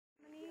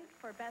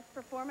for Best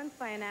Performance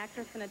by an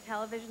Actress in a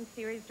Television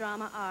Series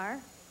Drama are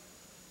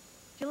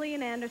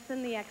Gillian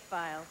Anderson, The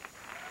X-Files.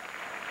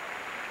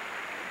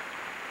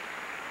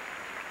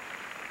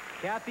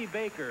 Kathy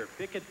Baker,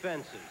 Picket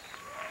Fences.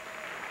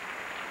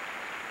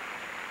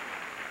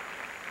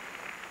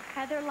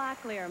 Heather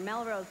Locklear,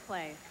 Melrose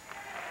Place.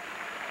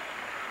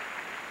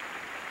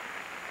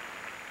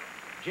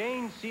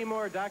 Jane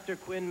Seymour, Dr.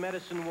 Quinn,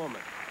 Medicine Woman.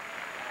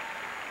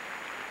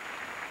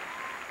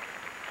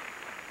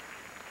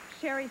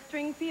 Sherry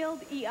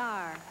Stringfield,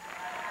 ER.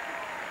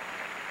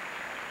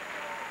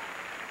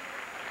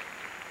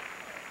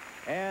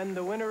 And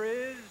the winner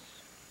is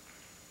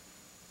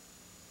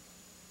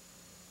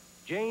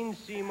Jane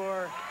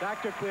Seymour,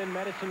 Dr. Quinn,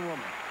 Medicine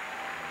Woman.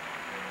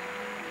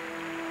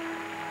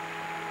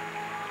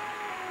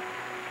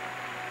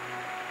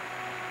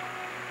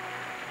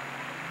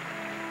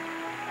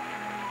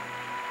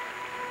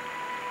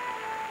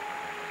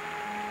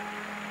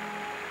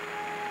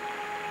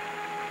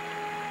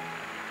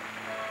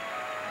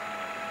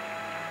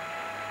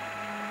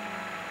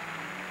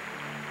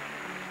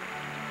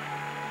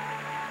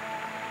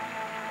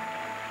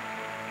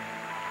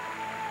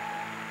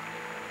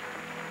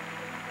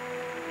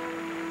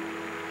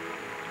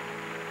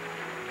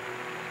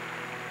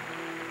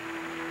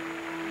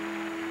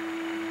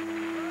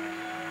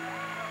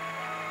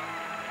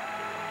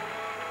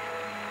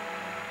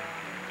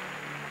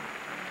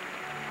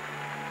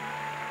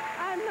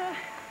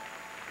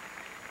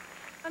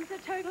 I'm so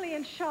totally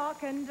in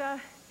shock, and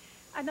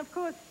of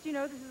course, you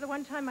know, this is the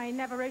one time I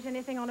never wrote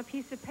anything on a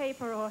piece of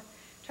paper or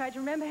tried to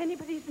remember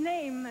anybody's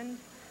name, and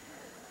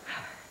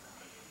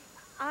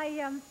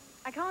I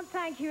can't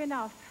thank you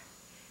enough,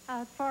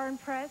 foreign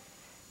press,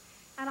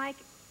 and I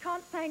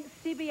can't thank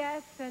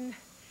CBS and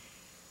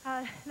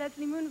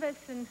Leslie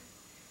Moonves and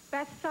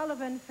Beth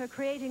Sullivan for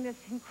creating this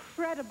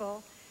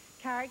incredible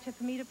character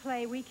for me to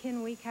play week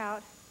in, week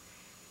out.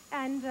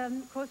 And,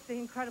 of course, the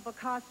incredible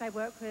cast I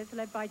work with,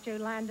 led by Joe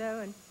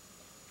Lando,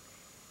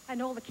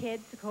 and all the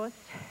kids, of course,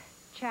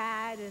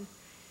 Chad, and,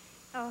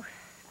 oh,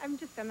 I'm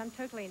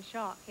totally in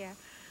shock here.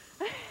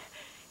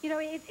 You know,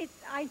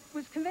 I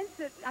was convinced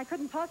that I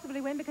couldn't possibly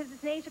win because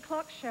it's an 8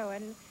 o'clock show,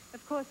 and,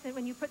 of course,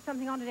 when you put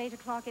something on at 8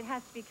 o'clock, it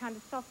has to be kind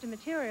of softer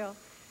material.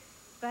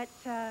 But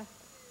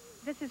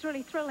this is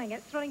really thrilling.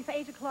 It's thrilling for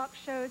 8 o'clock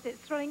shows.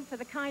 It's thrilling for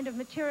the kind of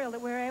material that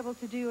we're able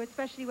to do,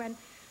 especially when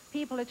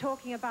people are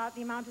talking about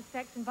the amount of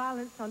sex and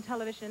violence on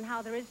television and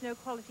how there is no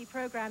quality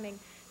programming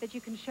that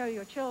you can show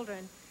your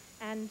children.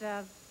 And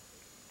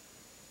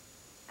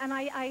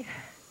I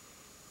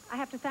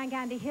have to thank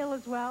Andy Hill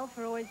as well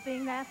for always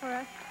being there for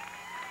us.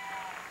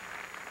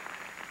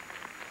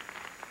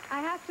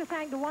 I have to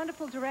thank the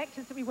wonderful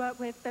directors that we work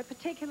with, but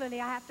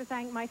particularly I have to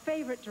thank my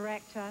favorite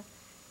director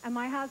and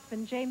my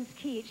husband, James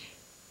Keach,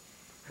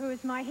 who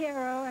is my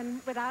hero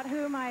and without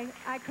whom I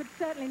could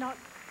certainly not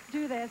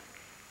do this.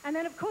 And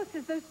then, of course,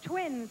 there's those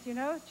twins, you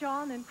know,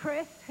 John and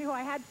Kris, who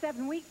I had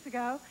 7 weeks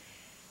ago.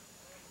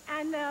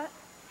 And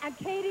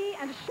Katie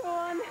and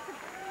Sean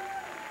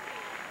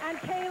and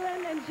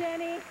Kalen and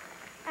Jenni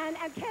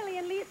and Kelly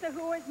and Lesa,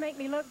 who always make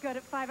me look good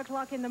at 5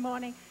 o'clock in the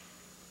morning.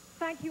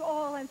 Thank you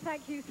all, and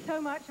thank you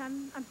so much.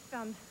 I'm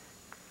stunned.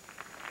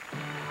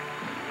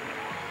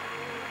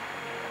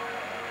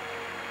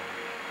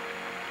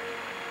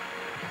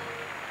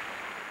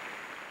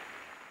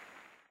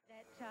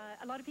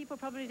 A lot of people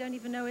probably don't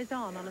even know is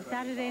on a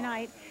Saturday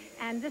night,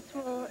 and this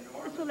will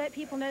let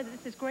people know that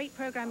this is great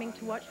programming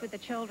to watch with the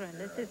children.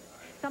 This is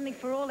something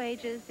for all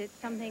ages. It's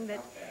something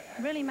that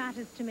really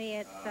matters to me.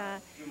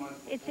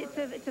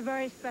 It's a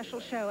very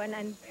special show,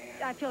 and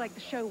I feel like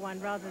the show won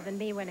rather than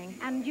me winning.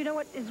 And you know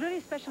what is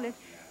really special is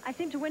I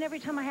seem to win every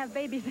time I have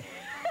babies.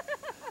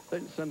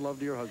 Send love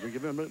to your husband.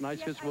 Give him a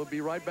nice kiss. We'll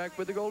be right back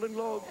with the Golden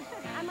Globes.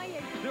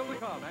 Still to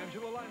come,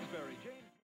 Angela Lansbury.